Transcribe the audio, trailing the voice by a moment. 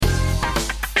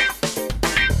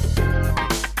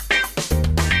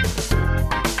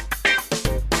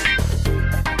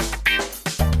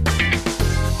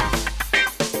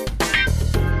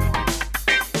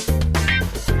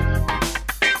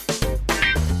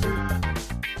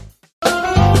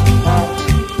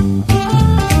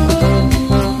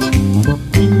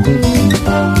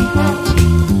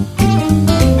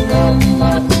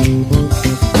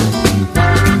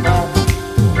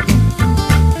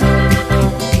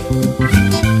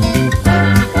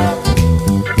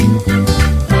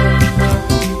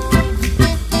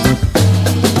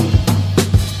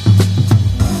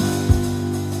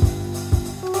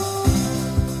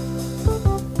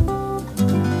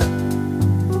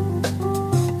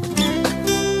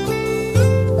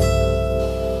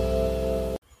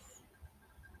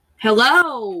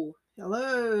Hello!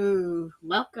 Hello.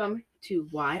 Welcome to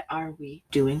Why Are We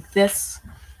Doing This?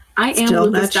 I am Still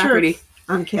Lucas not sure. Doherty.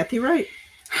 I'm Kathy Wright.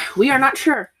 We are not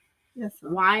sure. Yes.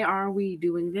 Why are we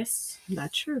doing this?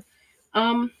 Not sure.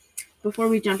 Before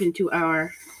we jump into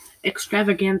our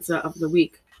extravaganza of the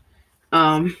week,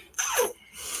 we'll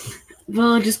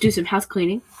just do some house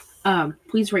cleaning.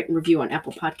 Please rate and review on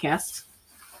Apple Podcasts.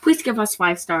 Please give us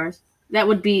 5 stars. That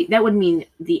would mean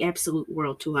the absolute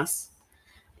world to us.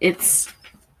 It's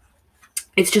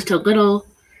just a little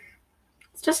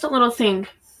thing,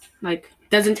 like,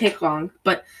 doesn't take long,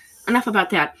 but enough about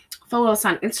that. Follow us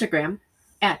on Instagram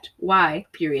at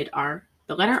Y.R,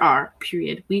 the letter R,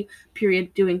 period, we,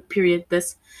 period, doing, period,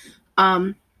 this.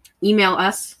 Email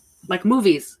us, like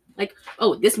movies, like,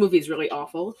 oh, this movie is really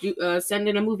awful. Send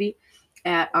in a movie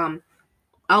at,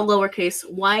 all lowercase,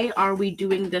 why are we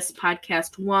doing this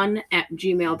podcast 1 at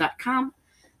gmail.com.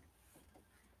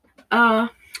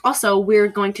 Also, we're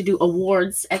going to do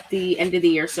awards at the end of the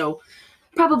year, so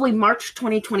probably March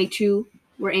 2022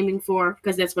 we're aiming for,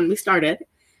 because that's when we started.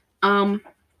 So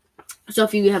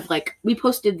if you have, like, we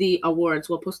posted the awards,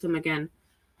 we'll post them again.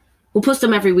 We'll post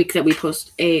them every week that we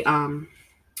post a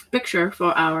picture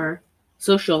for our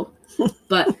social.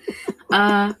 But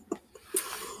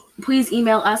please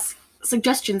email us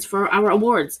suggestions for our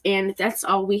awards, and that's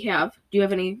all we have. Do you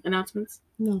have any announcements?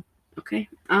 No. Okay.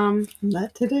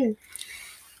 Not today.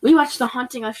 We watched The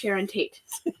Haunting of Sharon Tate,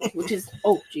 which is,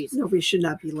 oh, jeez. No, we should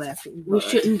not be laughing. We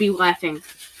shouldn't be laughing.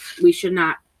 We should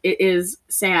not. It is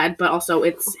sad, but also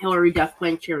it's Hilary Duff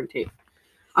playing Sharon Tate.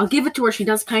 I'll give it to her. She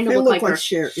does kind of look like her.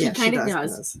 Sharon. She kind of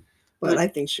does. But I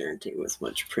think Sharon Tate was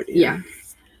much prettier. Yeah.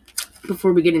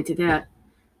 Before we get into that,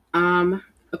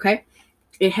 okay.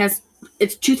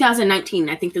 It's 2019.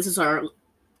 I think this is our,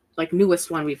 like,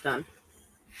 newest one we've done.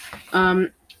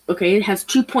 Okay, it has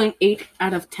 2.8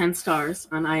 out of 10 stars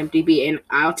on IMDb, and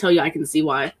I'll tell you, I can see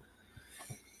why.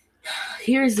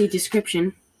 Here's the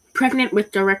description. Pregnant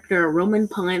with director Roman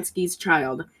Polanski's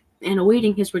child and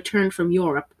awaiting his return from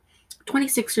Europe,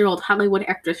 26-year-old Hollywood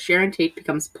actress Sharon Tate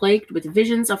becomes plagued with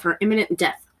visions of her imminent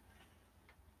death.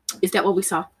 Is that what we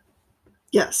saw?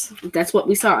 Yes. That's what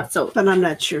we saw. So, but I'm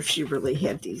not sure if she really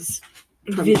had these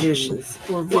visions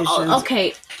or visions. Well,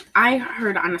 okay, I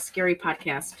heard on a scary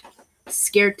podcast,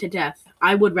 Scared to Death.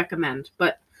 I would recommend,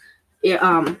 but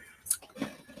Sharon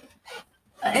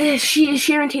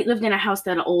Tate lived in a house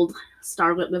that an old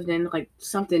starlet lived in, like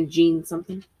Jean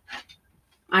something.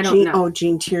 I don't know. Oh,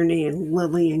 Jean Tierney and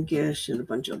Lillian Gish and a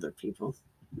bunch of other people.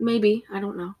 Maybe, I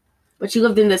don't know. But she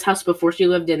lived in this house before. She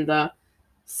lived in the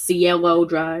Cielo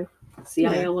Drive.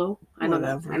 Cielo? Yeah, I don't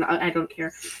know. I don't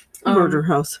care. Murder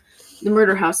house. The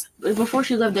murder house. Before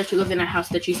she lived there, she lived in a house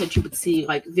that she said she would see,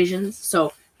 like, visions.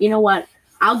 So, you know what?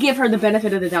 I'll give her the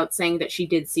benefit of the doubt saying that she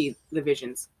did see the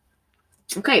visions.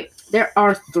 Okay, there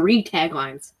are 3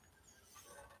 taglines.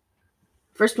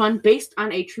 First one, based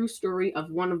on a true story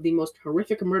of one of the most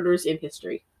horrific murders in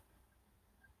history.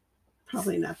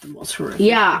 Probably not the most horrific.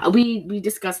 Yeah, we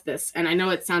discussed this, and I know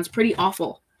it sounds pretty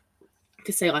awful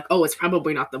to say, like, oh, it's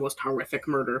probably not the most horrific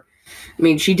murder. I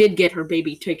mean, she did get her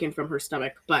baby taken from her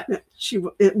stomach, but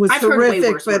it was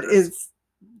horrific, but it's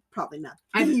probably not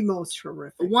the most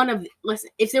horrific. Listen,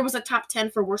 if there was a top 10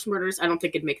 for worst murders, I don't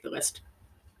think it'd make the list.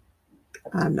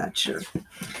 I'm not sure.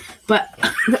 But,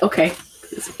 okay.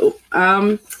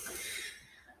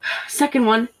 Second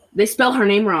one, they spell her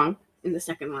name wrong in the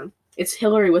second one. It's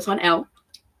Hillary with one L.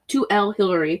 2L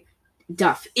Hillary.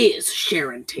 Duff is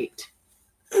Sharon Tate.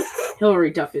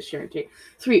 Hillary Duff is Sharon Tate.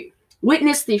 3,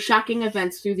 witness the shocking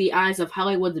events through the eyes of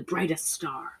Hollywood's brightest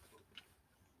star.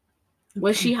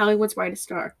 Was she Hollywood's brightest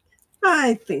star?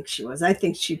 I think she was. I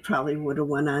think she probably would have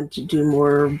went on to do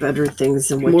more better things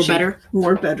than what More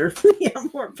better? Yeah,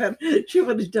 more better. She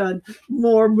would have done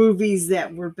more movies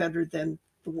that were better than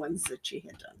the ones that she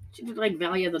had done. She did, like,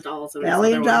 Valley of the Dolls.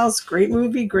 Valley of the Dolls, great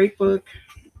movie, great book.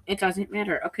 It doesn't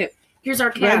matter. Okay, here's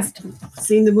our cast.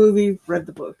 Seen the movie, read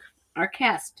the book. Our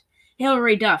cast.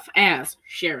 Hilary Duff as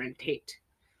Sharon Tate.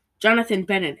 Jonathan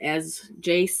Bennett as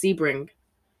Jay Sebring.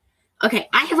 Okay,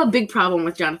 I have a big problem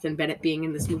with Jonathan Bennett being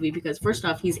in this movie because, first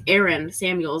off, he's Aaron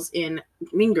Samuels in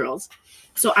Mean Girls.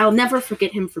 So I'll never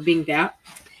forget him for being that.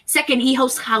 Second, he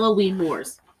hosts Halloween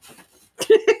Wars.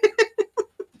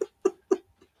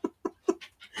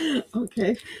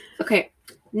 Okay,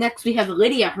 next we have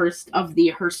Lydia Hearst of the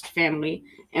Hearst family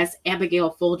as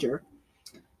Abigail Folger.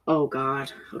 Oh,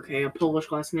 God. Okay, a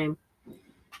Polish last name.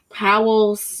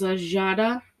 Powell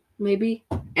Sajada, maybe,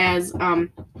 as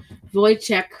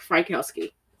Wojciech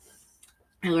Frykowski.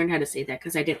 I learned how to say that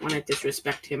because I didn't want to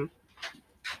disrespect him.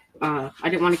 I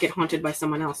didn't want to get haunted by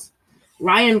someone else.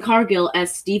 Ryan Cargill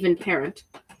as Stephen Parent.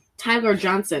 Tyler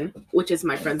Johnson, which is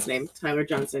my friend's name, Tyler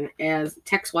Johnson, as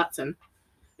Tex Watson.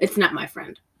 It's not my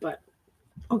friend, but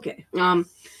Okay.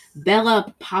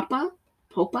 Bella Popa,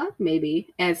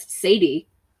 maybe, as Sadie.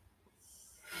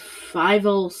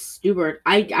 Fievel Stewart.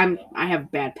 I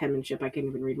have bad penmanship. I can't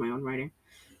even read my own writing.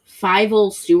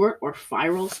 Fievel Stewart or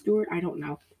Firel Stewart, I don't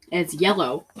know, as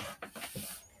Yellow.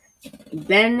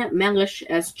 Ben Mellish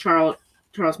as Charles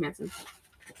Manson.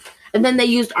 And then they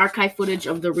used archive footage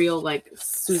of the real, like,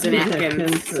 Susan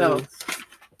Atkins, so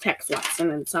Tex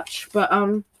Watson and such. But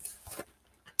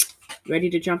ready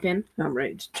to jump in? I'm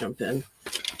ready to jump in.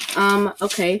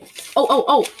 Okay.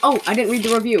 Oh, I didn't read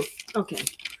the review. Okay.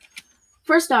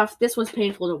 First off, this was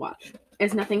painful to watch,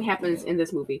 as nothing happens in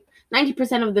this movie.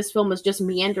 90% of this film is just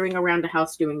meandering around a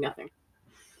house doing nothing.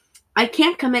 I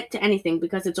can't commit to anything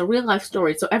because it's a real-life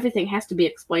story, so everything has to be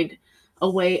explained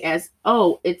away as,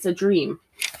 oh, it's a dream.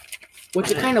 Which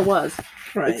it kind of was.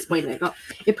 Right. Explaining. Oh,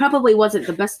 it probably wasn't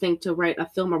the best thing to write a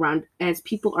film around, as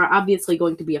people are obviously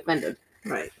going to be offended.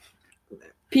 Right.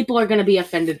 People are going to be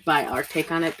offended by our take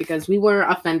on it because we were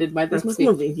offended by this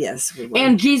movie. Yes, we were.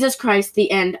 And Jesus Christ, the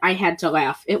end, I had to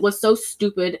laugh. It was so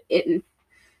stupid. It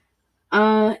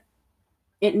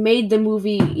made the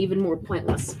movie even more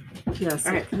pointless. Yes.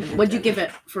 All right. What'd you give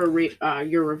it for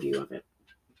your review of it?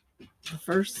 The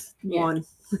first one.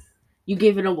 You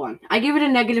gave it a 1. I gave it a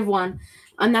 -1.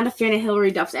 I'm not a fan of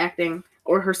Hilary Duff's acting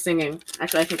or her singing.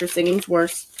 Actually, I think her singing's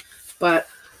worse. But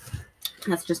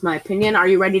that's just my opinion. Are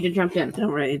you ready to jump in?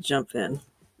 I'm ready to jump in.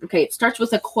 Okay, it starts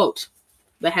with a quote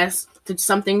that has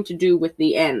something to do with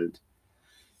the end.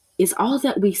 Is all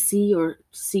that we see or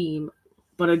seem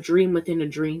but a dream within a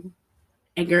dream?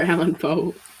 Edgar Allan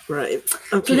Poe. Right.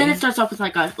 Okay. So then it starts off with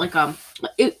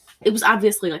it was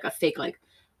obviously like a fake, like,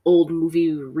 old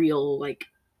movie reel, like,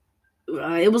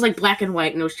 it was like black and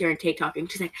white and it was Sharon Tate talking.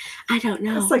 She's like, I don't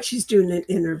know. It's like she's doing an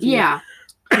interview. Yeah.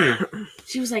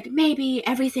 She was like, maybe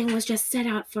everything was just set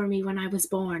out for me when I was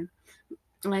born.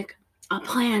 Like, a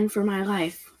plan for my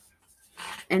life.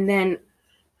 And then...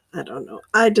 I don't know.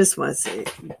 I just want to say,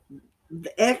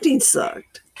 the acting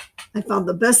sucked. I found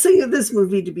the best thing of this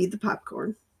movie to be the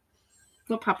popcorn.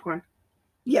 What popcorn?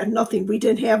 Yeah, nothing. We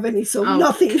didn't have any, so Oh.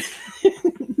 nothing.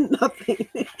 Nothing.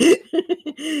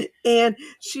 And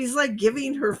she's like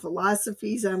giving her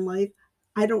philosophies on life.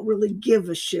 I don't really give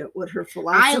a shit what her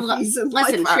philosophies in life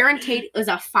Listen, are. Sharon Tate was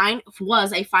a fine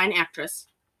actress.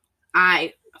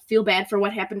 I feel bad for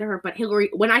what happened to her, but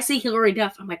when I see Hilary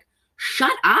Duff, I'm like,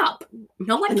 shut up.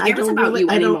 No one cares about you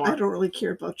anymore. I don't really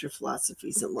care about your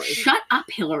philosophies in life. Shut up,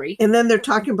 Hilary. And then they're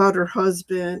talking about her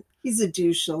husband. He's a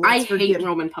douche. So I hate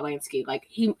Roman Polanski. Like,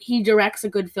 he directs a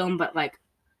good film, but, like,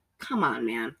 come on,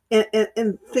 man.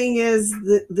 And thing is,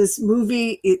 this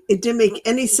movie, it didn't make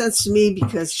any sense to me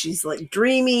because she's like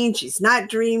dreaming. She's not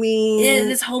dreaming.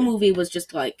 This whole movie was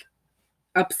just, like,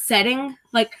 upsetting.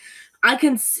 Like,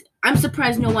 I'm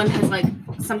surprised no one has, like,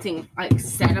 something, like,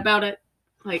 said about it.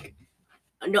 Like,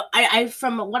 no, I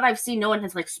from what I've seen, no one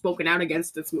has, like, spoken out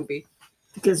against this movie.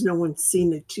 Because no one's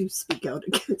seen it to speak out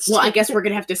against Well, it. I guess we're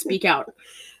going to have to speak out.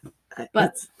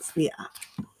 But, yeah.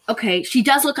 Okay, she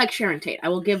does look like Sharon Tate. I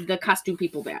will give the costume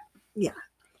people that. Yeah.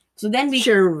 So then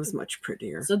Sharon was much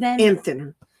prettier. So then... And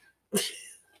thinner.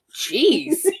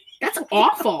 Jeez. That's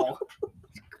awful.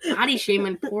 Body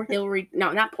shaming poor Hilary...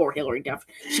 No, not poor Hilary Duff.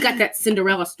 She got that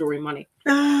Cinderella story money.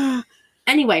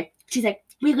 Anyway, she's like,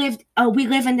 we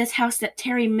live in this house that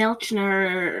Terry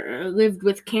Melchner lived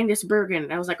with Candice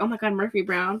Bergen. I was like, oh my God, Murphy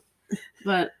Brown.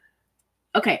 But,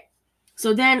 okay.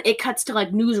 So then it cuts to,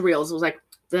 like, newsreels. It was like,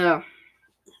 the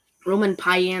Roman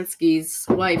Polanski's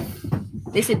wife.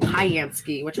 They said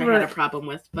Polanski, which I had a problem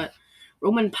with. But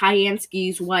Roman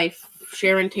Polanski's wife,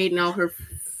 Sharon Tate, and all her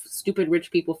stupid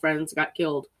rich people friends got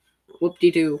killed.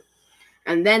 Whoop-de-doo.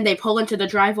 And then they pull into the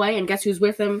driveway, and guess who's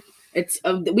with them? It's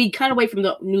we cut away from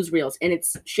the newsreels, and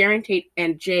it's Sharon Tate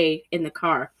and Jay in the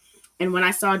car. And when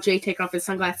I saw Jay take off his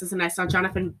sunglasses and I saw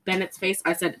Jonathan Bennett's face,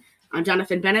 I said, I'm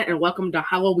Jonathan Bennett, and welcome to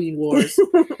Halloween Wars.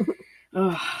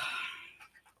 Well,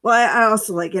 I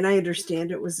also like, and I understand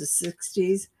it was the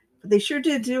 60s, but they sure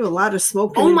did do a lot of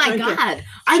smoking. Oh my God.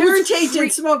 Sharon Tate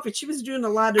didn't smoke, but she was doing a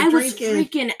lot of drinking. I was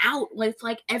freaking out with,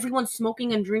 like, everyone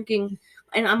smoking and drinking.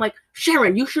 And I'm like,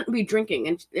 Sharon, you shouldn't be drinking.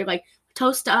 And they're like,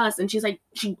 toast to us. And she's like,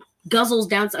 she guzzles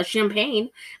down a champagne.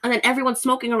 And then everyone's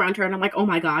smoking around her. And I'm like, oh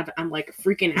my God. I'm, like,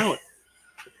 freaking out.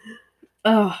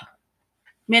 Oh,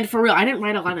 man, for real. I didn't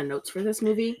write a lot of notes for this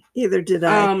movie. Either did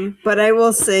I. But I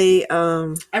will say...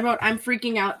 I wrote, I'm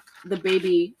freaking out the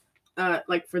baby,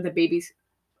 like, for the baby's,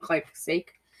 like,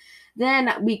 sake.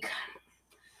 Then we...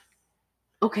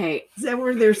 Okay. Is that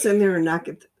where they're sitting there and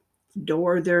knocking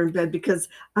door. They're in bed because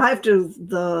I have to.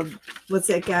 What's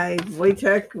that guy?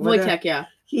 Wojtek, yeah.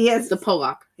 He has the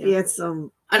Polak. Yeah. He had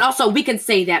some. And also, we can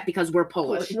say that because we're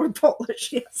Polish. We're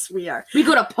Polish. Yes, we are. We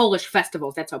go to Polish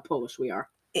festivals. That's how Polish we are.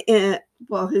 And,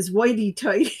 well, his whitey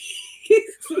tighties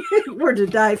were to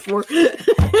die for.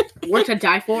 Were to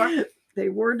die for? They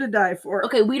were to die for.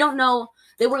 Okay, we don't know.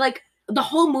 They were like, the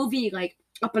whole movie, like,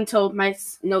 up until my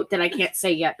note that I can't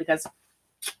say yet because...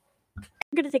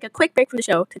 We're going to take a quick break from the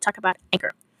show to talk about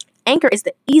Anchor. Anchor is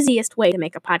the easiest way to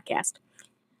make a podcast.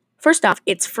 First off,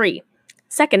 it's free.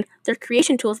 Second, they're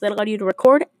creation tools that allow you to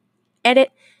record,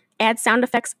 edit, add sound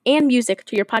effects, and music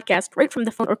to your podcast right from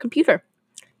the phone or computer.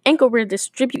 Anchor will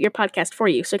distribute your podcast for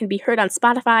you so it can be heard on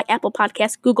Spotify, Apple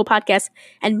Podcasts, Google Podcasts,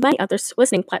 and many other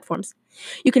listening platforms.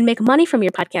 You can make money from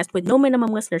your podcast with no minimum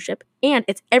listenership, and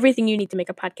it's everything you need to make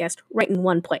a podcast right in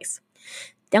one place.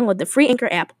 Download the free Anchor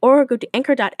app or go to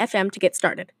anchor.fm to get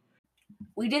started.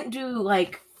 We didn't do,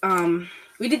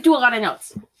 we did do a lot of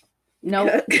notes. No,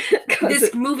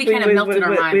 this movie kind of melted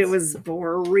our minds. It was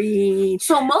boring.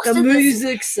 So most of the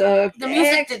music sucked. The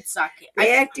music did suck. The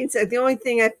acting sucked. The only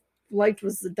thing I liked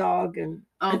was the dog, and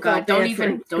oh god, don't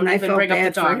even bring up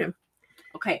the dog.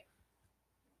 Okay,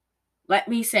 let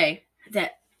me say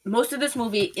that most of this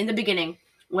movie in the beginning,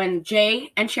 when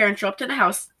Jay and Sharon show up to the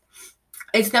house,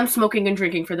 it's them smoking and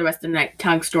drinking for the rest of the night,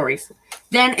 telling stories.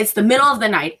 Then it's the middle of the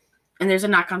night, and there's a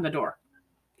knock on the door.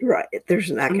 Right,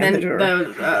 there's a knock on the door.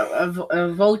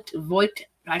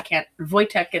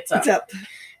 Wojtek gets up,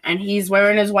 and he's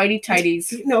wearing his whitey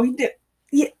tighties. No, he did.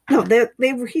 Yeah, no,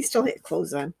 he still had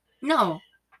clothes on. No,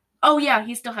 oh yeah,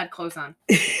 he still had clothes on.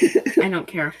 I don't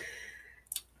care.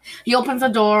 He opens the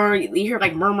door. You hear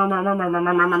like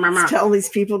murmur. Tell these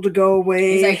people to go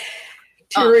away. He's like,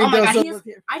 oh my god,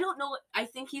 I don't know. I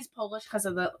think he's Polish because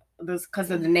of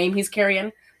the name he's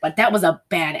carrying. But that was a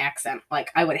bad accent. Like,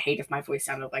 I would hate if my voice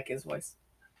sounded like his voice.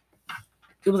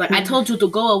 It was like, I told you to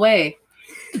go away.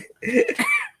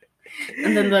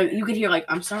 And then you could hear like,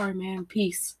 I'm sorry, man,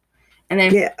 peace. And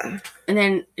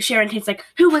then Sharon Tate's like,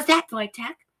 who was that,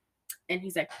 Wojtek? And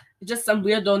he's like, just some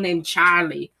weirdo named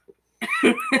Charlie.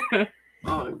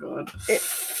 Oh god.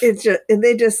 It's just, and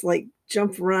they just like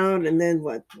jump around, and then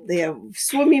what? They have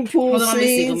swimming pool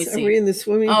scenes. Let me see. Are we in the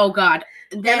swimming? Oh god.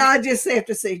 Then, and I just have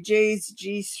to say, Jay's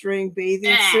G-string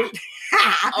bathing suit.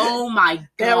 Oh my god.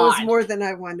 That was more than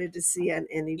I wanted to see on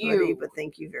anybody, but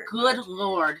thank you very much. Good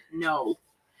lord, no.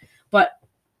 But,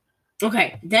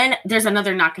 okay, then there's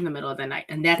another knock in the middle of the night,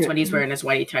 and that's when he's wearing his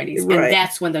whitey tighties. Right. And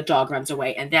that's when the dog runs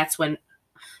away, and that's when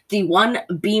the one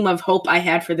beam of hope I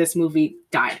had for this movie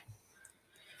died.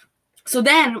 So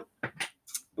then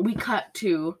we cut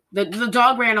to, the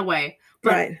dog ran away,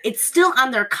 but it's still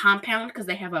on their compound because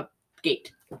they have a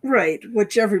gate. Right,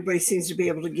 which everybody seems to be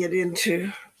able to get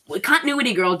into. Well,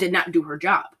 Continuity Girl did not do her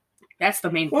job. That's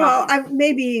the main problem. Well,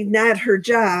 maybe not her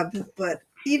job, but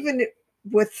even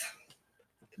with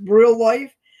real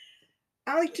life,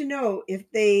 I like to know if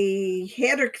they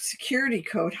had a security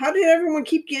code. How did everyone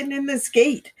keep getting in this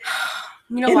gate?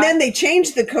 Then they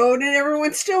changed the code and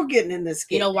everyone's still getting in this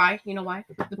gate. You know why?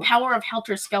 The power of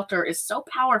Helter Skelter is so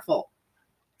powerful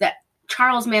that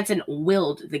Charles Manson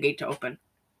willed the gate to open.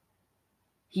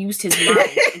 He used his mind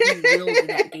and he willed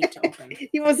that gate to open.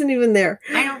 He wasn't even there.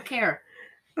 I don't care.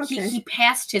 Okay. He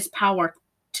passed his power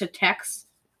to Tex,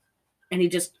 and he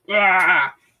just...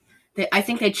 I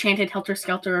think they chanted Helter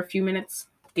Skelter a few minutes.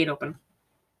 Gate open.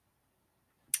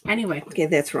 Anyway. Okay,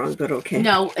 that's wrong, but okay.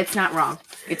 No, it's not wrong.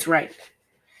 It's right.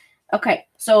 Okay,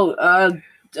 so,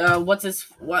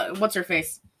 what's her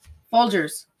face?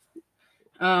 Folgers.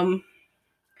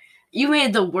 You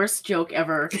made the worst joke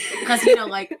ever. Because,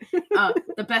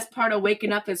 the best part of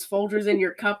waking up is Folgers in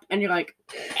your cup, and you're like,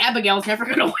 Abigail's never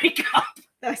going to wake up.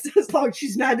 That's as long as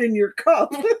she's not in your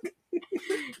cup.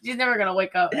 She's never going to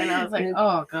wake up. And I was like,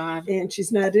 oh, God. And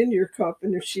she's not in your cup.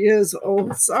 And if she is,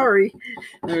 oh, sorry.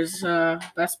 There's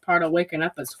best part of waking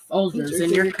up is Folgers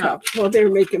in your cup. Well, they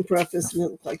were making breakfast and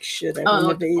it looked like shit. I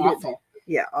wouldn't have ate awful. It.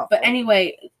 Yeah, awful. But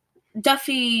anyway,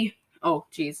 Duffy... Oh,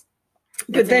 jeez.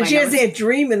 But then she has that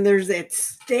dream and there's that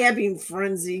stabbing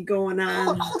frenzy going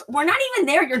on. We're not even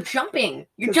there. You're jumping.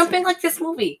 You're jumping like this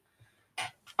movie.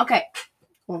 Okay.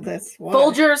 Well, that's why.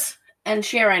 Folgers and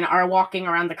Sharon are walking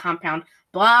around the compound.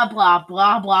 Blah, blah,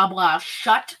 blah, blah, blah.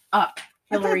 Shut up,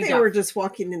 Hillary Duff. They were just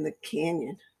walking in the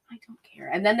canyon. I don't care.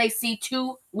 And then they see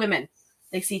two women.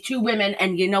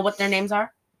 And you know what their names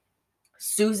are?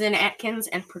 Susan Atkins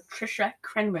and Patricia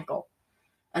Krenwinkel.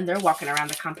 And they're walking around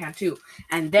the compound, too.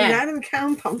 And then... They're not in the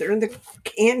compound. They're in the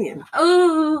canyon.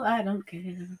 Oh, I don't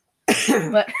care.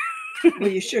 But... Well,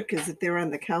 you should, because if they were on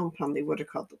the compound, they would have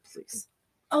called the police.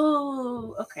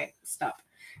 Oh, okay, stop.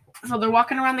 So they're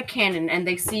walking around the canyon and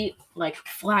they see like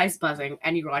flies buzzing,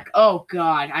 and you're like, oh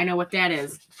god, I know what that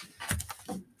is.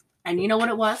 And you know what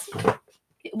it was?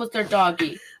 It was their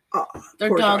doggy. Oh, Their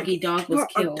poor doggy dog was Poor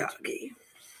killed. doggy.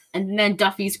 And then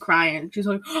Duffy's crying. She's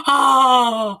like,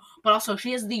 oh! But also,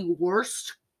 she has the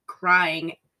worst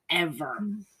crying ever.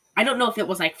 I don't know if it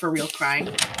was like for real crying.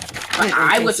 But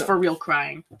I was for real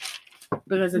crying.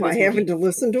 Because of Why, this having movie. to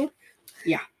listen to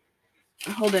it?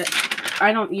 Hold it.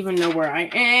 I don't even know where I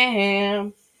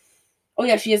am. Oh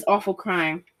yeah, she is awful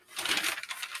crying.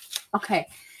 Okay.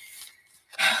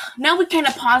 Now we kind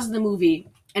of paused the movie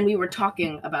and we were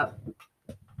talking about.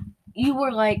 You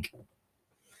were like,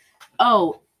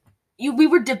 oh, we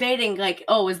were debating like,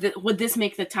 oh, would this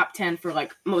make the top 10 for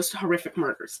like most horrific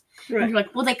murders? And Right. you're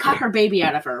like, well, they cut her baby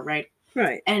out of her, right?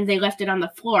 Right. And they left it on the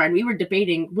floor, and we were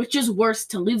debating which is worse,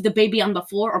 to leave the baby on the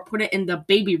floor or put it in the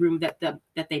baby room that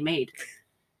they made.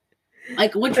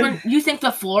 Like, which one you think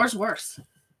the floor's worse?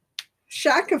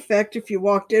 Shock effect if you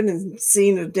walked in and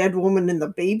seen a dead woman and the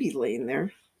baby laying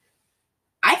there.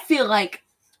 I feel like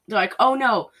they're like, oh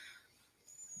no.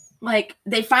 Like,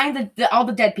 they find all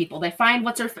the dead people. They find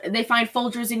they find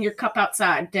Folgers in your cup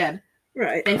outside, dead.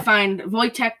 Right. They find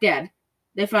Wojtek dead.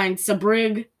 They find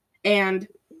Sabrig and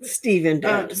Stephen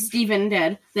dead. Stephen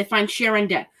dead. They find Sharon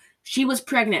dead. She was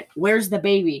pregnant. Where's the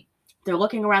baby? They're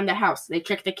looking around the house. They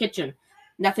check the kitchen.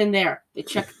 Nothing there. They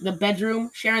check the bedroom.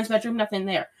 Sharon's bedroom. Nothing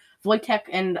there. Wojtek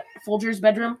and Folger's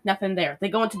bedroom. Nothing there. They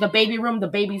go into the baby room. The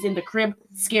baby's in the crib.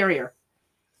 Scarier.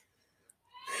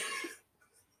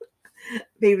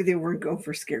 Maybe they weren't going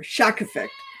for scare. Shock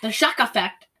effect. The shock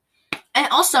effect. And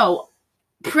also,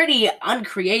 pretty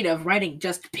uncreative writing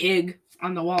just pig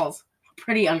on the walls.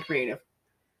 Pretty uncreative.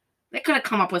 They could have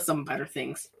come up with some better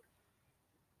things.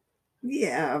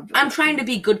 Yeah. I'm trying to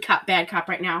be good cop, bad cop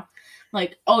right now.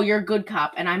 Like, oh, you're good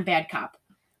cop and I'm bad cop.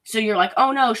 So you're like,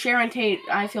 oh no, Sharon Tate,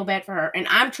 I feel bad for her. And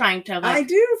I'm trying to, like, I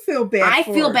do feel bad. I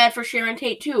for feel her. bad for Sharon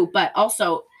Tate too, but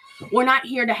also, we're not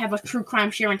here to have a true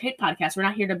crime Sharon Tate podcast. We're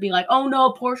not here to be like, oh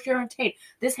no, poor Sharon Tate.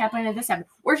 This happened and this happened.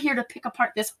 We're here to pick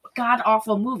apart this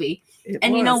god-awful movie.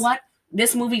 And you know was. what?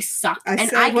 This movie sucked. I and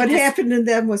said what happened to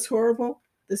them was horrible.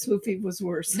 This movie was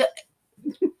worse.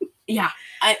 Yeah.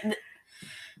 I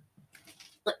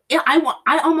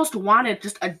almost wanted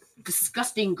just a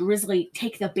disgusting grisly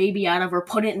take the baby out of her,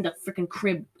 put it in the freaking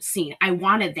crib scene. I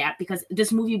wanted that because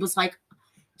this movie was like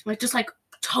just like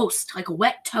toast, like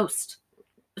wet toast.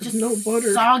 Just no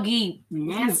butter. Soggy,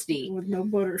 nasty. With no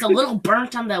butter. It's a little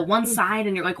burnt on the one side,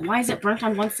 and you're like, why is it burnt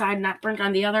on one side, not burnt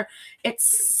on the other? It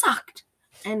sucked.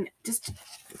 And just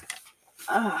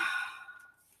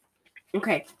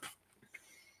okay.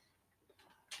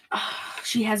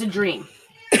 She has a dream.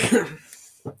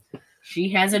 She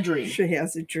has a dream. She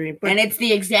has a dream. But And it's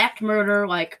the exact murder,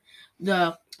 like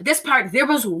this part, there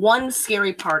was one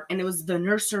scary part, and it was the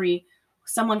nursery.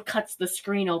 Someone cuts the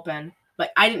screen open,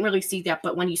 but I didn't really see that.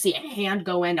 But when you see a hand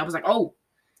go in, I was like, oh,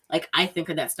 like I think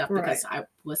of that stuff because I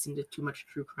listened to too much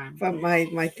true crime. But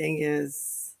my thing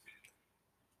is,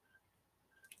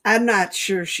 I'm not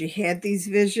sure she had these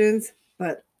visions,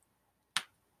 but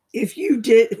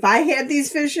if I had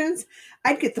these visions,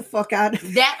 I'd get the fuck out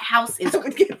of That house is. I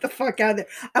would get the fuck out of there.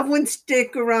 I wouldn't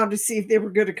stick around to see if they were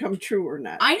going to come true or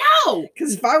not. I know.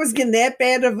 Because if I was getting that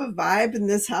bad of a vibe in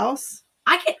this house,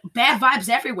 I get bad vibes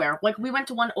everywhere. Like, we went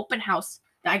to one open house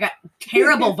that I got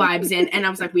terrible vibes in, and I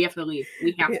was like, we have to leave.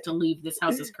 We have to leave. This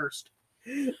house is cursed.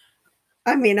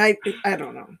 I mean, I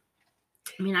don't know.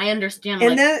 I mean, I understand.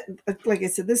 And that, like I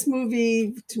said, this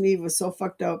movie to me was so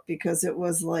fucked up because it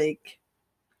was like,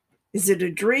 is it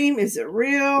a dream? Is it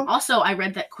real? Also, I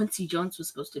read that Quincy Jones was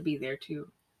supposed to be there,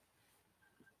 too.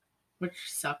 Which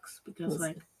sucks, because,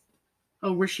 like,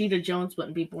 oh, Rashida Jones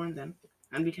wouldn't be born then.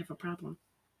 And we'd have a problem.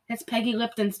 That's Peggy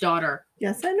Lipton's daughter.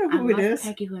 Yes, I know who it is.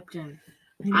 Peggy Lipton.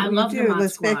 I love the Mod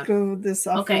Let's Squad. back go this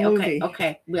off Okay, the movie.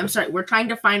 okay. I'm sorry. We're trying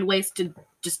to find ways to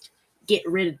just get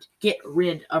rid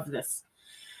of this.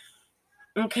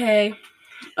 Okay.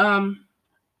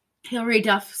 Hillary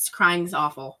Duff's crying is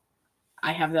awful.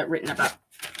 I have that written about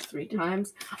 3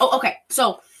 times. Oh, okay.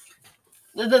 So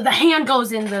the hand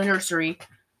goes in the nursery.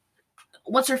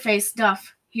 What's her face?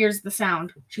 Duff hears the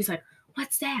sound. She's like,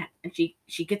 what's that? And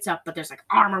she gets up, but there's like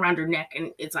arm around her neck,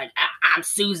 and it's like, I'm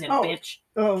Susan, bitch.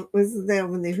 Oh, wasn't that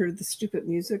when they heard the stupid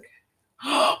music?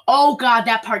 Oh God,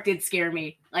 that part did scare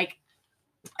me. Like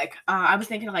I was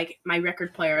thinking like my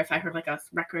record player. If I heard like a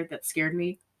record that scared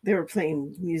me, They were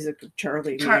playing music of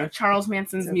Charlie. Charles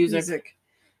Manson's music.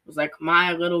 It was like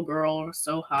My Little Girl,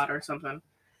 So Hot or something.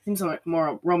 Seems like more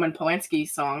a Roman Polanski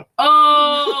song.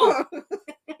 Oh.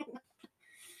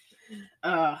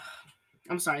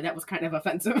 I'm sorry, that was kind of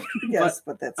offensive. Yes,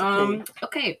 but that's okay.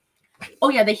 Okay. Oh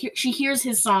yeah, she hears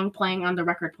his song playing on the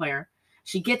record player.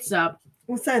 She gets up.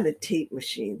 What's on a tape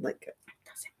machine? Like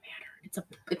Doesn't matter.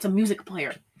 It's a music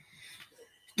player.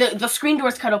 The screen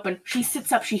doors cut open. She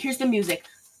sits up. She hears the music.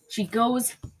 She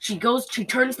turns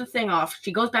the thing off.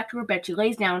 She goes back to her bed. She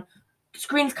lays down.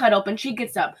 Screen's cut open. She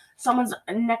gets up. Someone's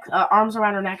arms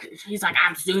around her neck. She's like,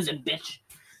 "I'm Susan, bitch."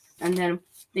 And then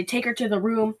they take her to the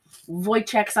room.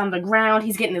 Wojciech's on the ground.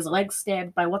 He's getting his legs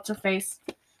stabbed by what's her face.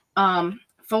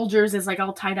 Folgers is like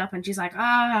all tied up, and she's like,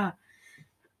 "Ah,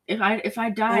 if I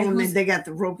die." and then they got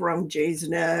the rope around Jay's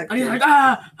neck. And he's like,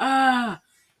 "Ah."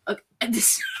 And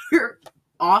this you're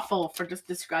awful for just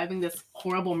describing this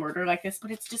horrible murder like this,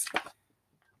 but it's just,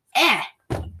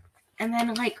 And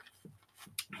then like,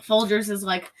 Folgers is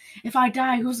like, "If I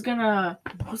die, who's gonna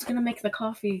make the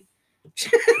coffee?"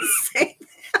 Say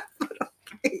that, but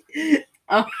okay.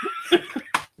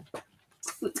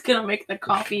 Who's gonna make the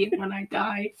coffee when I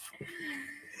die?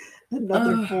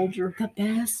 Another Folger. The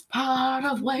best part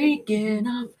of waking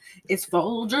up is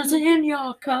Folgers in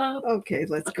your cup. Okay,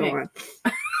 let's go on.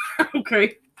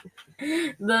 Okay.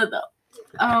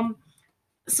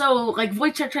 So like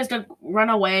Wojciech tries to run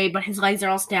away, but his legs are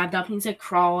all stabbed up. He's like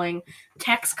crawling.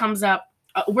 Tex comes up.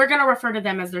 We're gonna refer to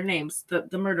them as their names,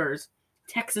 the murderers.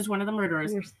 Tex is one of the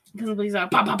murderers. Because he's like,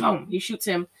 boom, boom, boom. He shoots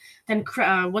him. Then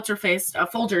what's her face?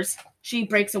 Folgers. She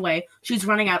breaks away. She's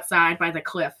running outside by the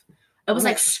cliff. It was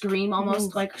like Scream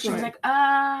almost. Like she was like,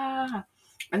 "Ah,"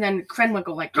 and then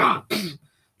Krenwinkel like, "Ah."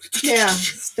 Yeah,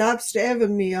 stop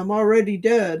stabbing me. I'm already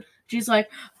dead. She's like,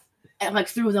 and like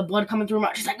through the blood coming through her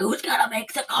mouth. She's like, "Who's gonna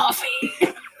make the coffee?"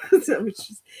 So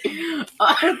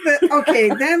okay,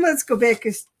 then let's go back.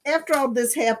 Because after all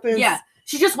this happens, yeah,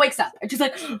 she just wakes up and she's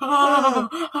like, but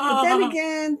then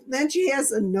again, then she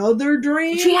has another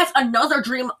dream. She has another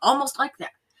dream almost like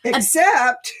that.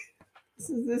 Except,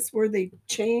 is this where they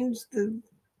changed the?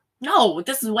 No,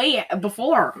 this is way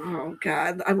before. Oh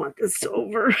God, I want this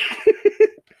over.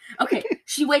 Okay,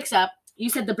 she wakes up. You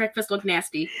said the breakfast looked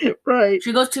nasty. Right.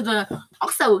 She goes to the.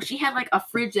 Also, she had like a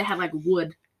fridge that had like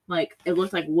wood. Like it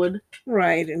looked like wood.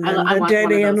 Right, and then I the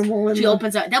dead animal. And she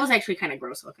opens up. That was actually kind of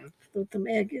gross looking. With the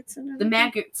maggots in it. The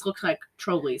maggots look like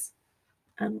trolleys.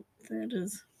 That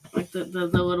is Like the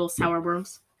little sour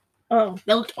worms. Oh,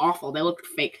 They looked awful. They looked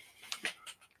fake.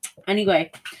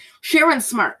 Anyway, Sharon's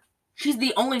smart. She's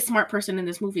the only smart person in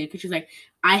this movie because she's like,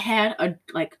 I had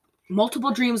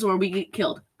multiple dreams where we get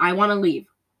killed. I want to leave.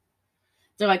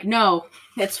 They're like, no,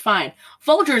 it's fine.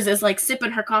 Folgers is like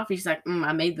sipping her coffee. She's like,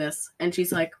 I made this. And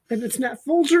she's like, but it's not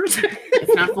Folgers.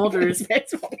 It's not Folgers.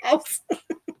 That's what else.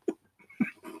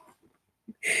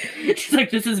 She's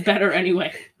like, this is better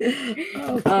anyway.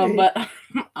 Okay. But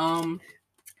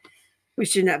we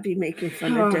should not be making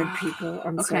fun of dead people.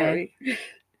 I'm sorry.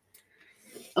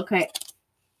 Okay.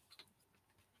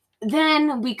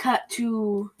 Then we cut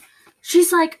to,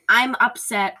 she's like, I'm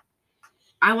upset.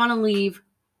 I want to leave.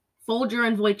 Folger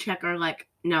and Wojciech are like,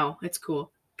 no, it's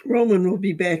cool. Roman will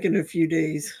be back in a few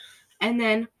days. And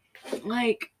then,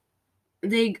 like,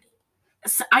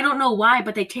 I don't know why,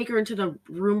 but they take her into the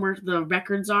room where the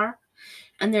records are.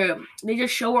 And they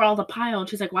just show her all the pile. And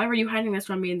she's like, why were you hiding this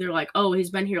from me? And they're like, oh, he's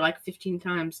been here like 15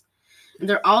 times. And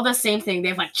they're all the same thing. They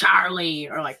have like Charlie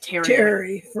or like Terry.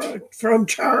 Terry from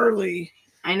Charlie.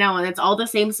 I know. And it's all the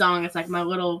same song. It's like my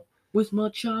little, with my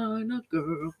China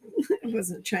girl. It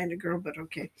wasn't China girl, but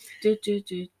okay.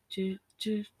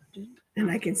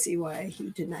 And I can see why he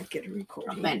did not get a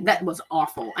recording. Oh, man, that was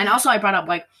awful. And also I brought up,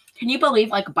 like, can you believe,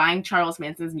 like, buying Charles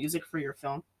Manson's music for your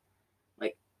film?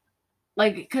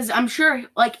 Like, because I'm sure,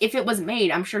 like, if it was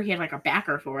made, I'm sure he had, like, a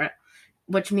backer for it,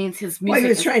 which means his music... Well, he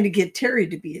was trying to get Terry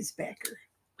to be his backer.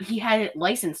 He had it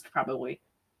licensed, probably,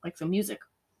 like, some music.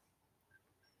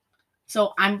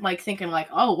 So I'm, like, thinking, like,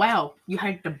 oh, wow, you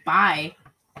had to buy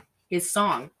his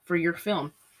song for your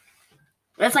film.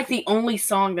 That's, like, the only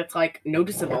song that's, like,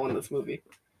 noticeable in this movie.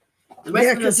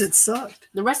 Yeah, because it sucked.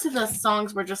 The rest of the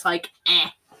songs were just, like, eh.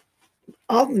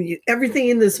 Everything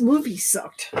in this movie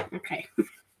sucked. Okay.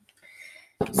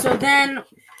 So then...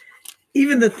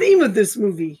 Even the theme of this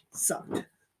movie sucked.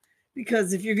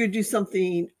 Because if you're going to do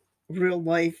something real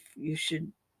life, you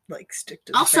should, like, stick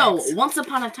to the facts. Once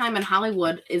Upon a Time in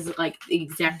Hollywood is, like, the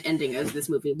exact ending of this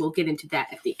movie. We'll get into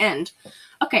that at the end.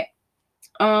 Okay.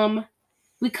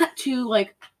 We cut to,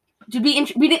 like... we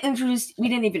didn't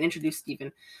even introduce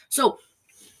Steven. So,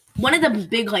 one of the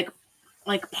big, like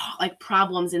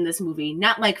problems in this movie,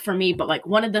 not, like, for me, but, like,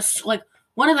 one of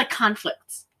the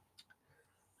conflicts.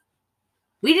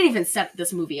 We didn't even set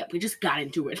this movie up. We just got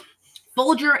into it.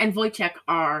 Folger and Wojciech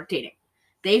are dating.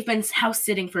 they've been house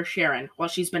sitting for Sharon while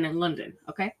she's been in London,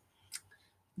 okay?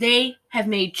 They have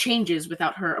made changes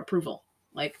without her approval.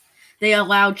 Like, they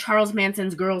allowed Charles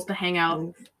Manson's girls to hang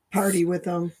out. Party with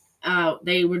them.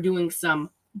 They were doing some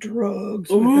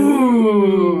Drugs.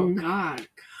 Ooh, God.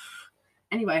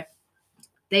 Anyway,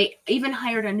 they even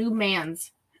hired a new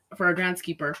man's for a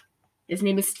groundskeeper. His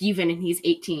name is Steven, and he's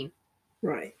 18.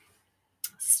 Right.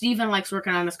 Steven likes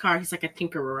working on his car. He's like a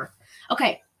tinkerer.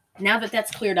 Okay, now that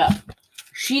that's cleared up,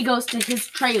 she goes to his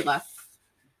trailer.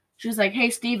 She's like, hey,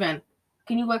 Steven,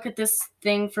 can you look at this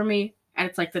thing for me? And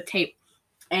it's like the tape.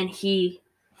 And he's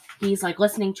like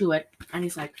listening to it, and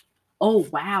he's like, oh,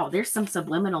 wow, there's some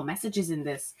subliminal messages in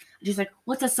this. She's like,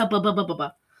 what's a sub?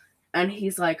 And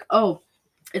he's like, oh,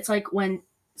 it's like when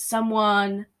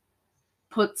someone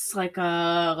puts like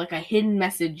a hidden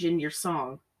message in your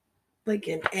song. Like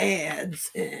in ads.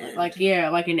 And like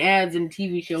in ads and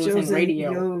TV shows and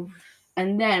radio.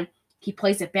 And then he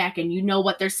plays it back, and you know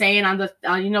what they're saying on the,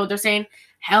 you know what they're saying?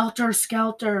 Helter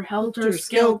skelter, helter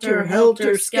skelter,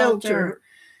 helter skelter.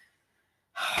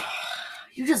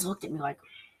 You just looked at me like,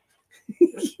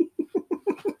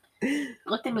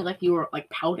 looked at me like you were like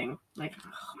pouting. Like,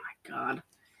 oh my God.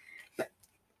 But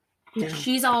yeah.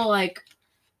 She's all like,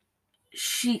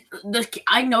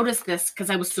 I noticed this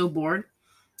because I was so bored.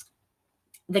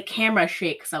 The camera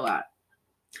shakes a lot.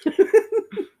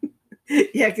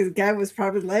 Yeah, because the guy was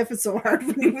probably laughing so hard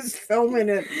when he was filming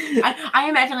it. I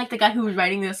imagine like the guy who was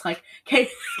writing this, like, can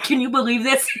you believe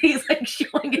this? He's like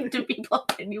showing it to people.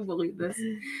 Can you believe this?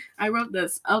 I wrote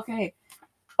this. Okay.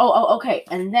 Oh, okay.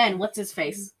 And then what's his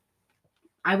face?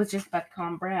 I was just about to call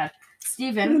him Brad.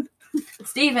 Steven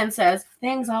says,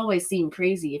 things always seem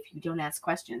crazy if you don't ask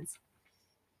questions.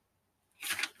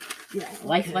 Yeah.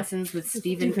 Life lessons with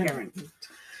Steven Perrin.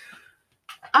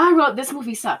 I wrote, this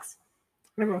movie sucks.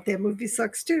 I wrote, that movie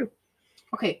sucks too.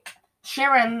 Okay.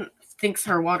 Sharon thinks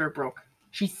her water broke.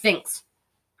 She thinks.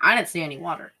 I didn't see any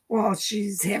water. Well,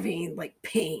 she's having like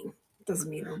pain. Doesn't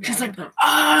mean her water. She's like, broke.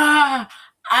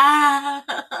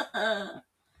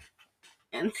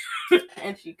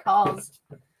 And she calls.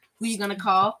 Who are you gonna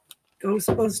call?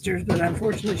 Ghostbusters, but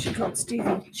unfortunately she called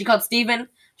Steven. She called Steven.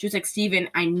 She was like, Steven,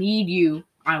 I need you.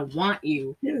 I want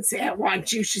you. She didn't say I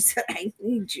want you. She said I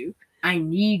need you. I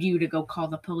need you to go call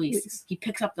the police. Please. He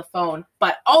picks up the phone.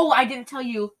 But, I didn't tell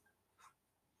you.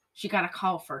 She got a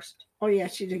call first. Oh, yeah,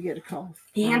 she did get a call.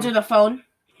 He hands her the phone.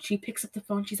 She picks up the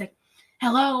phone. She's like,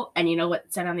 hello. And you know what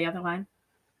it said on the other line?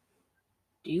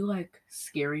 Do you like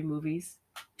scary movies?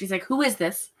 She's like, who is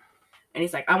this? And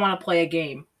he's like, I want to play a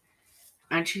game.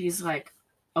 And she's like,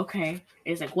 okay. And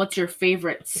he's like, what's your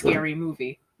favorite scary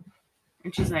movie?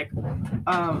 And she's like,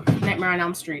 Nightmare on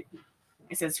Elm Street.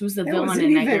 It says, who's the villain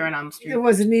in Nightmare on Elm Street? It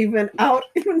wasn't even out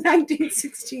in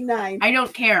 1969. I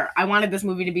don't care. I wanted this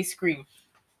movie to be Scream.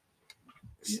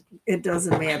 It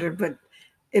doesn't matter, but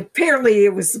apparently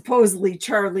it was supposedly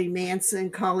Charlie Manson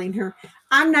calling her.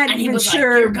 I'm not even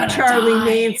sure Charlie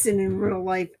Manson in real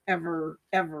life ever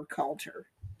called her.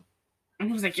 And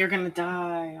he was like, you're going to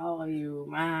die, all of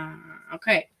you.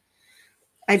 Okay.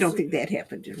 I don't think that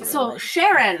happened in real life. So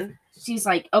Sharon, she's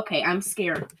like, okay, I'm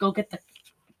scared. Go get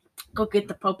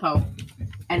the popo.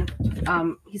 And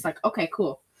he's like, okay,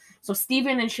 cool. So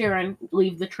Steven and Sharon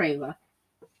leave the trailer.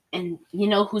 And you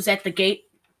know who's at the gate?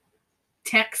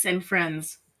 Tex and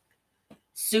friends.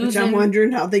 Susan. Which I'm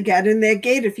wondering how they got in that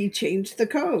gate if he changed the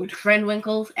code.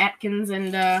 Krenwinkel, Atkins,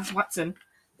 and Watson.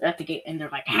 They're at the gate and they're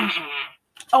like,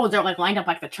 oh, they're like lined up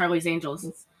like the Charlie's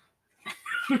Angels.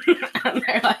 And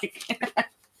they're like...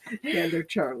 Yeah, they're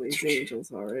Charlie's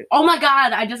Angels, all right. Oh my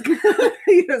God, I just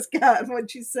you just got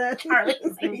what you said.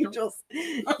 Charlie's Angels.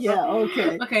 Yeah,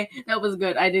 okay. Okay, that was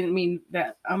good. I didn't mean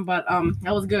that. But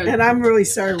that was good. And I'm really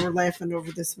sorry we're laughing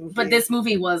over this movie. But this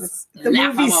movie was the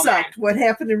movie sucked. What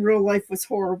happened in real life was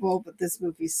horrible, but this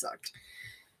movie sucked.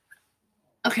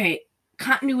 Okay,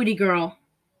 Continuity Girl.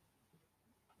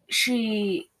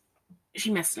 She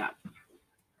messed up.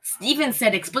 Steven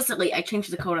said explicitly, I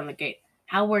changed the code on the gate.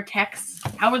 How were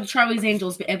the Charlie's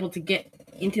Angels be able to get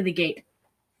into the gate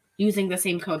using the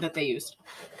same code that they used?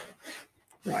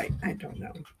 Right, I don't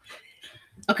know.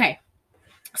 Okay,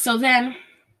 so then,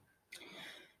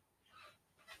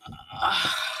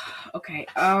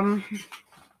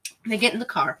 they get in the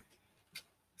car.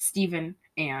 Steven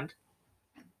and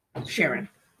Sharon.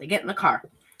 They get in the car.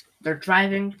 They're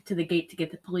driving to the gate to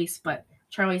get the police, but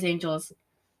Charlie's Angels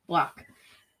block.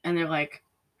 And they're like,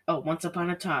 oh, once upon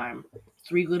a time,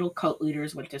 3 little cult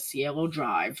leaders went to Cielo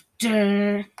Drive.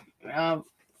 I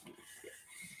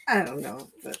don't know.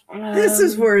 But this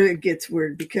is where it gets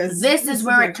weird because... This is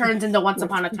where it turns into Once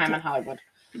Upon a Time in Hollywood.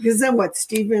 Because then what?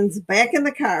 Steven's back in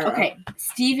the car. Okay,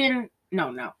 Steven.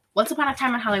 No. Once Upon a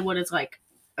Time in Hollywood is like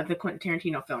the Quentin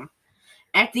Tarantino film.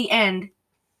 At the end,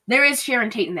 there is Sharon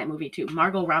Tate in that movie too.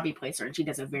 Margot Robbie plays her, and she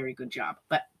does a very good job.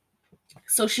 But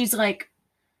so she's like,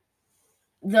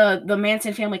 the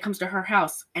Manson family comes to her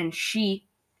house, and she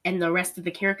and the rest of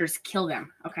the characters kill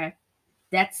them. Okay,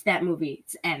 that's that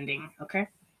movie's ending. Okay,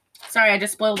 sorry, I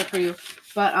just spoiled it for you.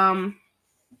 But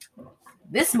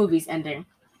this movie's ending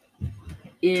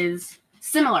is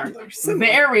similar.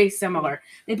 Very similar.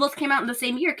 They both came out in the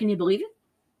same year. Can you believe it?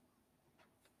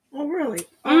 Oh, really?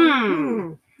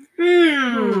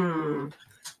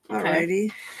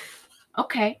 Alrighty.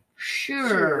 Okay.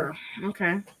 Sure.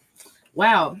 Okay.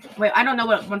 Wow. Wait, I don't know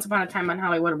what Once Upon a Time in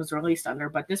Hollywood was released under,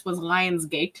 but this was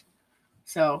Lionsgate.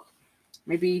 So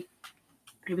maybe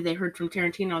they heard from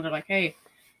Tarantino. They're like, hey,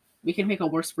 we can make a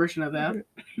worse version of that.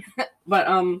 But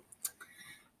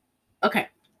okay.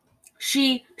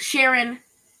 Sharon,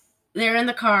 they're in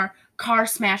the car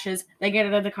smashes, they get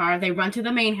out of the car, they run to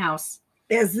the main house.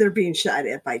 As they're being shot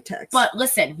at by Tex. But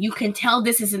listen, you can tell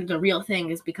this isn't the real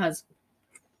thing is because,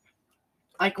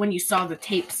 like, when you saw the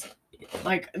tapes,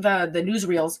 like, the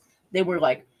newsreels, they were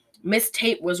like, Miss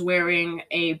Tate was wearing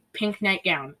a pink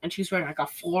nightgown, and she's wearing, like, a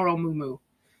floral muumuu.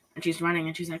 And she's running,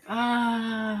 and she's like,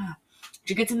 ah.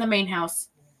 She gets in the main house.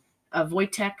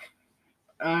 Wojtek,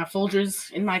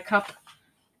 Folgers in my cup,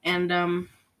 and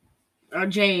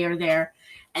Jay are there.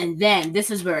 And then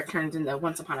this is where it turns into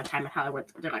Once Upon a Time in Hollywood.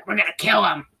 They're like, we're going to kill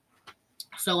him.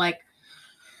 So, like,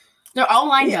 they're all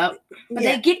lined up. But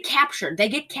they get captured. They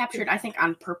get captured, I think,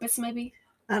 on purpose, maybe.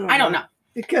 I don't know.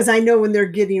 Because I know when they're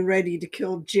getting ready to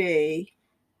kill Jay,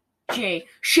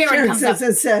 Sharon comes up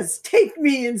and says, take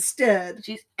me instead.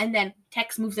 And then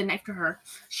Tex moves a knife to her.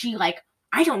 She, like,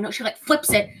 I don't know. She, like,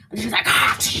 flips it. And she's like,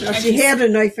 ah. No, she had a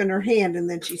knife in her hand, and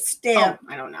then she stabbed. Oh,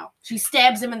 I don't know. She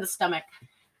stabs him in the stomach.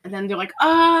 And then they're like,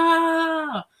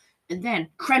 ah. And then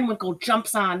Krenwinkel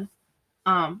jumps on,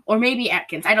 or maybe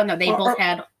Atkins. I don't know. They both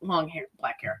had long hair,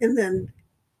 black hair. And then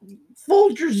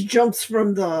Folgers jumps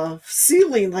from the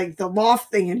ceiling, like the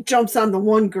loft thing, and jumps on the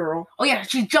one girl. Oh, yeah.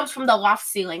 She jumps from the loft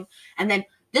ceiling. And then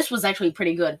this was actually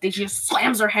pretty good. She just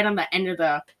slams her head on the end of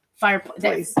the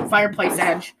fireplace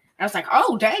edge. I was like,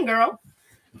 oh, dang, girl.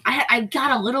 I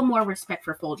got a little more respect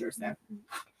for Folgers then.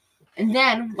 And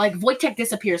then, like, Wojtek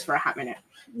disappears for a hot minute.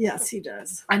 Yes, he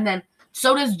does. And then,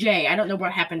 so does Jay. I don't know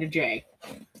what happened to Jay.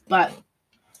 But,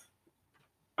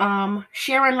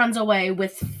 Sharon runs away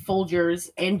with Folgers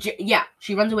and Jay. Yeah,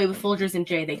 she runs away with Folgers and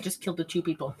Jay. They just killed the two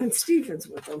people. And Steven's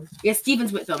with them. Yeah,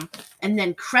 Steven's with them. And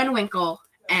then Krenwinkel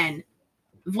and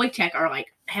Wojtek are,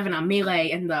 like, having a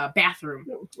melee in the bathroom.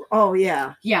 Oh,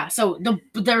 yeah. Yeah, so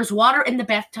there's water in the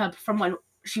bathtub from when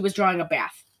she was drawing a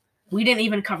bath. We didn't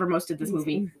even cover most of this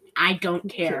movie. I don't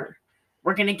care.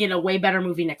 We're going to get a way better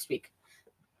movie next week.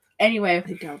 Anyway.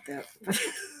 I doubt that.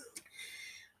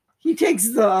 He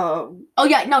takes the... Oh,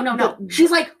 yeah, no. She's,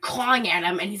 like, clawing at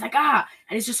him, and he's like, ah.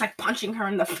 And he's just, like, punching her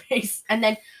in the face. And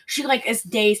then she, like, is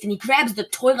dazed, and he grabs the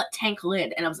toilet tank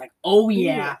lid. And I was like, oh,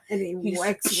 yeah. And he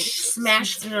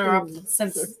smashed her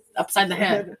upside the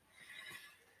head.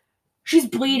 She's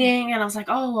bleeding, and I was like,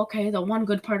 oh, okay, the one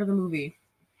good part of the movie.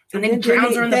 And then he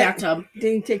drowns her in the bathtub.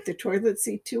 Did he take the toilet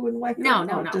seat, too, and whack her?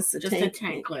 No. Just the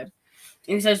tank lid.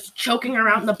 And he says, choking her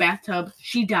out in the bathtub.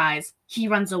 She dies. He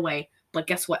runs away. But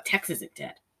guess what? Tex isn't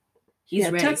dead. He's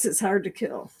ready. Tex is hard to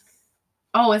kill.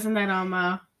 Oh, isn't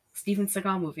that Steven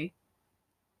Seagal movie?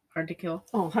 Hard to Kill?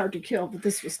 Oh, Hard to Kill, but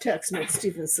this was Tex, not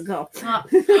Steven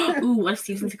Seagal. Ooh, what if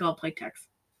Steven Seagal played Tex?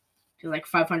 He's like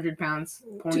 500 pounds,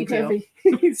 ponytail. Too heavy.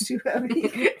 He's too heavy.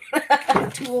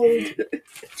 Too old.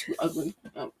 Too ugly.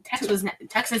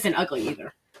 Tex isn't ugly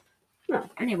either. No.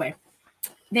 Anyway,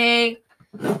 they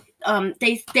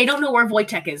don't know where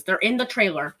Wojtek is. They're in the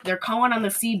trailer. They're calling on the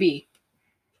CB.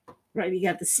 Right, you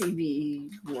got the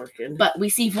CB working. But we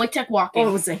see Wojtek walking. Oh,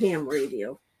 it was a ham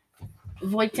radio.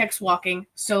 Wojtek's walking.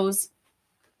 So's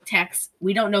Tex.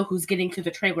 We don't know who's getting to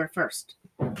the trailer first.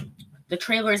 The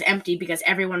trailer is empty because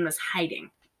everyone was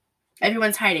hiding.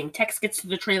 Everyone's hiding. Tex gets to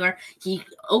the trailer. He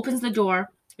opens the door.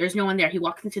 There's no one there. He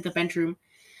walks into the bedroom.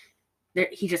 There,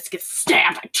 he just gets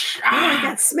stabbed. Like, oh, he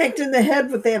got smacked in the head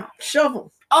with that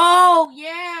shovel. Oh,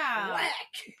 yeah.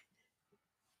 Whack.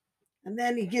 And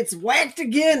then he gets whacked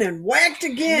again and whacked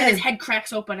again. And then his head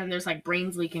cracks open and there's like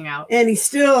brains leaking out. And he's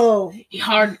still... He's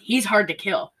hard to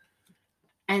kill.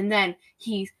 And then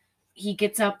he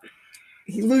gets up.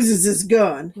 He loses his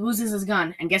gun.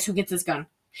 And guess who gets his gun?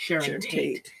 Sharon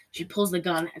Tate. She pulls the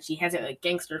gun and she has it like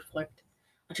gangster flicked.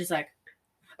 And she's like,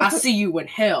 I'll see you in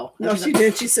hell. No, she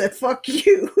didn't. She said, fuck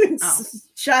you, and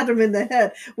shot him in the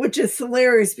head, which is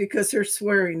hilarious because her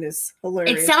swearing is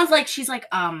hilarious. It sounds like she's like,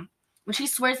 when she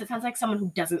swears, it sounds like someone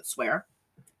who doesn't swear.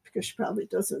 Because she probably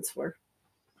doesn't swear.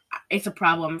 It's a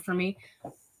problem for me.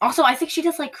 Also, I think she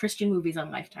does like Christian movies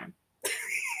on Lifetime.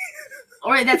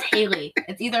 Or that's Haley.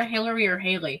 It's either Hillary or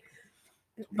Haley.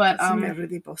 But doesn't matter,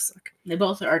 they both suck. They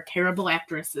both are terrible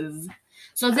actresses.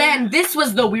 So then this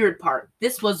was the weird part.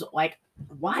 This was like,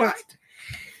 what?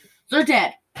 They're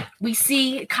dead. We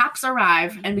see cops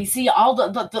arrive, and we see all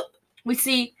we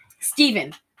see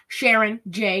Steven, Sharon,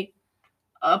 Jay,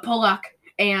 Pollock,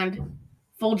 and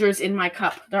Folgers in my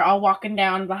cup. They're all walking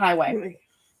down the highway.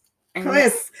 And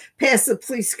past the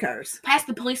police cars. Past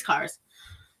the police cars.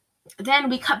 Then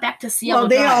we cut back to Cielo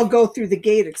Drive. Drive. All go through the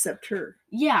gate except her.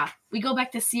 Yeah. We go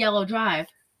back to Cielo Drive.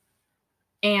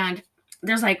 And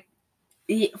there's like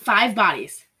 5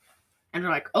 bodies. And we're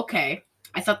like, okay.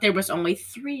 I thought there was only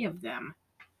 3 of them.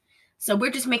 So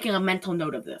we're just making a mental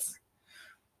note of this.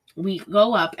 We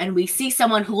go up and we see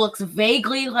someone who looks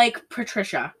vaguely like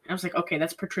Patricia. I was like, okay,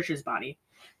 that's Patricia's body.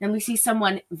 Then we see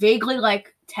someone vaguely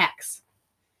like Tex.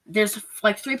 There's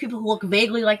like 3 people who look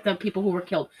vaguely like the people who were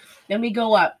killed. Then we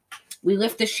go up. We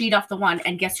lift the sheet off the one,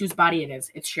 and guess whose body it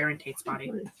is? It's Sharon Tate's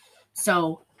body.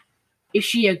 So, is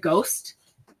she a ghost?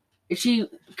 Is she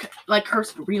like her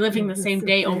reliving the same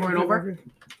day over and over?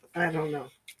 I don't know.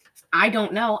 I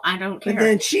don't know. I don't care. And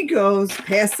then she goes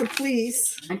past the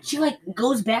police. And she like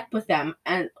goes back with them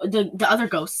and the other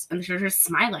ghosts, and they're just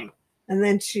smiling. And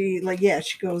then she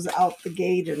goes out the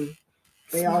gate and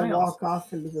they Smiles. all walk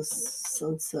off into the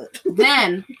sunset.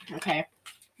 Then, okay,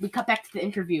 we cut back to the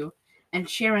interview, and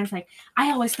Sharon's like,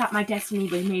 I always thought my destiny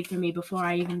was made for me before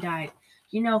I even died.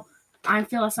 You know, I'm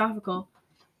philosophical.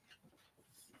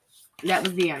 That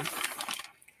was the end.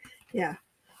 Yeah.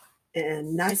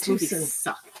 And not This too movie soon.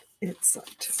 sucked. It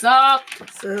sucked.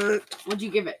 Sucked. Sucked. What'd you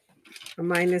give it? A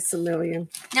 -1,000,000.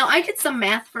 Now, I did some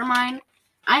math for mine.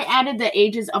 I added the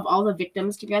ages of all the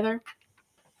victims together.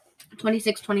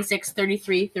 26, 26,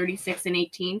 33, 36, and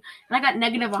 18. And I got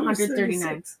negative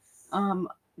 139.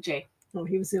 Jay. Oh,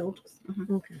 he was the oldest. Mhm.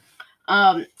 Okay.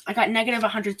 I got negative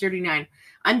 139.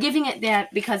 I'm giving it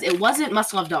that because it wasn't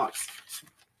Must Love Dogs.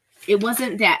 It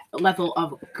wasn't that level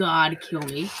of God kill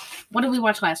me. What did we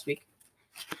watch last week?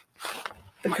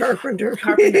 The Carpenter.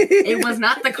 Carpenter. It was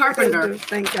not The Carpenter.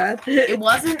 Thank God. It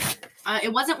wasn't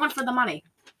One for the Money.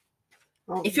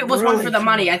 Oh, If it was really? One for the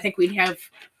Money, I think we'd have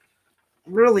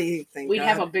Thank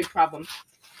have a God. big problem.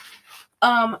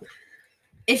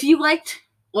 If you liked,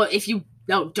 well, if you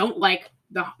don't like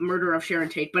the murder of Sharon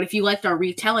Tate, but if you liked our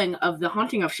retelling of the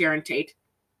haunting of Sharon Tate,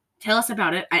 tell us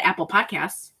about it at Apple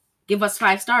Podcasts. Give us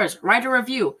 5 stars. Write a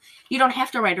review. You don't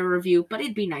have to write a review, but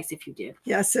it'd be nice if you did.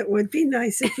 Yes, it would be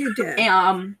nice if you did.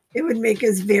 It It would make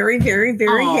us very, very,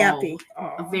 very happy.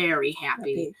 Very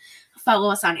happy. Follow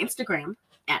us on Instagram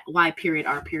at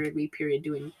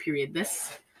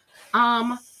y.r.we.doing.this.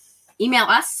 Email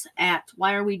us at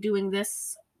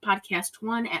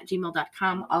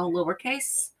whyarewedoingthispodcast1@gmail.com, all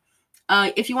lowercase.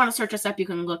 If you want to search us up, you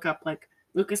can look up like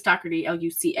Lucas Docherty,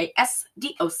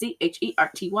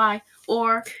 LucasDocherty,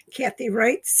 or Kathy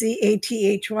Wright,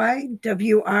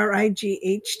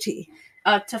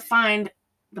 CathyWright. to find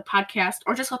the podcast,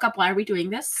 or just look up Why Are We Doing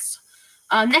This?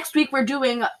 Next week we're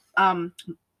doing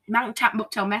Mountaintop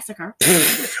Motel Massacre,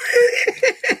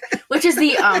 which is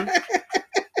the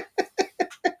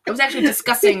I was actually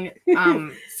discussing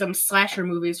some slasher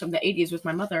movies from the 80s with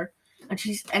my mother,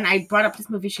 and I brought up this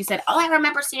movie. She said, "Oh, I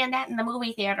remember seeing that in the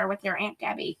movie theater with your Aunt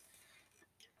Debbie."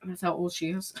 That's how old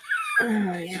she is.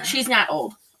 Yeah. She's not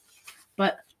old,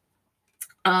 but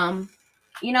thank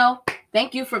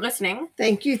you for listening.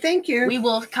 Thank you. We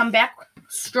will come back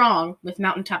strong with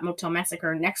Mountaintop Motel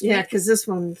Massacre next Yeah, week. because this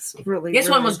one's really. This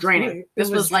one really- was draining. really- This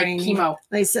it was like draining. chemo,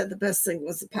 They said the best thing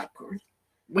was the popcorn.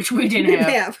 which we didn't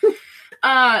have.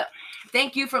 Yeah.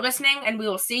 Thank you for listening, and we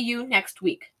will see you next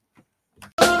week.